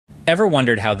Ever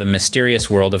wondered how the mysterious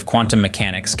world of quantum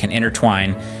mechanics can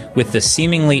intertwine with the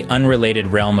seemingly unrelated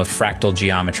realm of fractal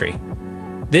geometry?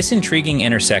 This intriguing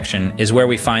intersection is where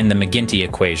we find the McGinty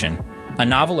Equation, a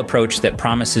novel approach that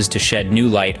promises to shed new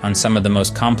light on some of the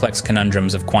most complex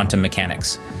conundrums of quantum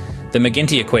mechanics. The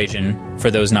McGinty Equation,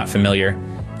 for those not familiar,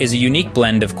 is a unique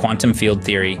blend of quantum field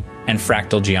theory and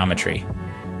fractal geometry.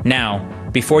 Now,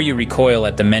 before you recoil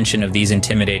at the mention of these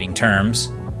intimidating terms,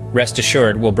 rest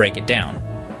assured we'll break it down.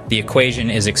 The equation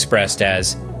is expressed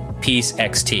as piece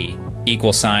xt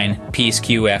equal sign piece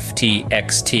qft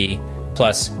xt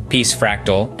plus piece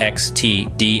fractal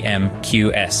xt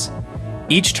dmqs.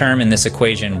 Each term in this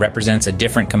equation represents a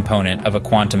different component of a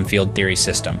quantum field theory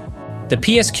system. The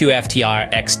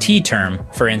psqftr xt term,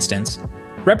 for instance,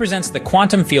 represents the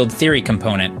quantum field theory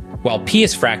component, while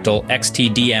piece fractal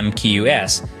xt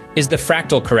dmqs is the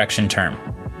fractal correction term.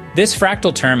 This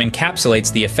fractal term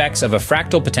encapsulates the effects of a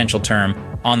fractal potential term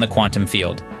on the quantum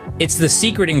field. It's the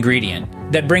secret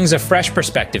ingredient that brings a fresh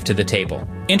perspective to the table,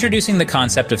 introducing the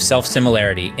concept of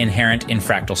self-similarity inherent in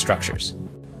fractal structures.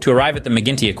 To arrive at the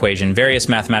McGinty equation, various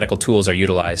mathematical tools are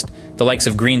utilized. The likes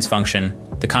of Green's function,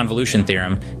 the convolution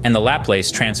theorem, and the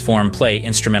Laplace transform play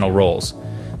instrumental roles.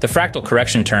 The fractal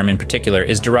correction term in particular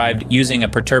is derived using a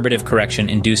perturbative correction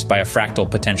induced by a fractal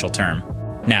potential term.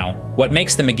 Now, what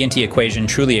makes the McGinty equation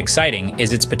truly exciting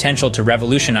is its potential to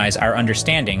revolutionize our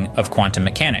understanding of quantum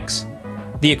mechanics.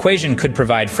 The equation could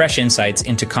provide fresh insights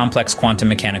into complex quantum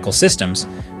mechanical systems,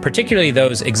 particularly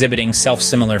those exhibiting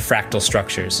self-similar fractal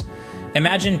structures.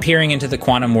 Imagine peering into the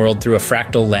quantum world through a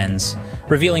fractal lens,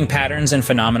 revealing patterns and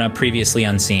phenomena previously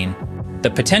unseen. The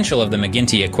potential of the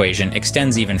McGinty equation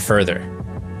extends even further.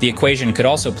 The equation could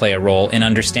also play a role in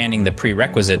understanding the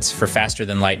prerequisites for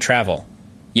faster-than-light travel.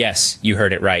 Yes, you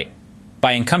heard it right.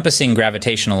 By encompassing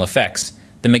gravitational effects,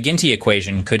 the McGinty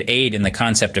equation could aid in the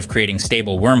concept of creating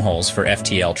stable wormholes for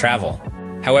FTL travel.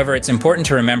 However, it's important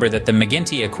to remember that the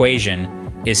McGinty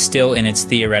equation is still in its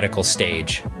theoretical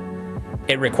stage.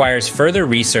 It requires further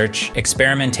research,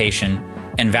 experimentation,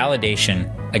 and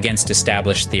validation against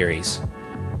established theories.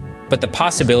 But the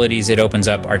possibilities it opens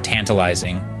up are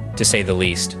tantalizing, to say the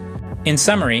least. In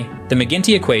summary, the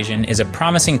McGinty equation is a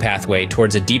promising pathway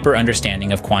towards a deeper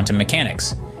understanding of quantum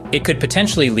mechanics. It could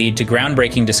potentially lead to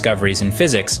groundbreaking discoveries in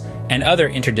physics and other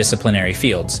interdisciplinary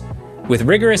fields. With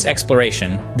rigorous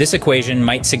exploration, this equation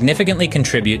might significantly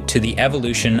contribute to the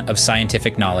evolution of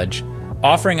scientific knowledge,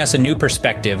 offering us a new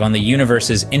perspective on the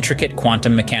universe's intricate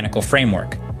quantum mechanical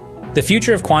framework. The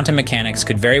future of quantum mechanics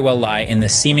could very well lie in the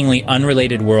seemingly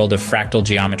unrelated world of fractal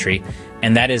geometry,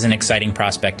 and that is an exciting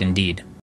prospect indeed.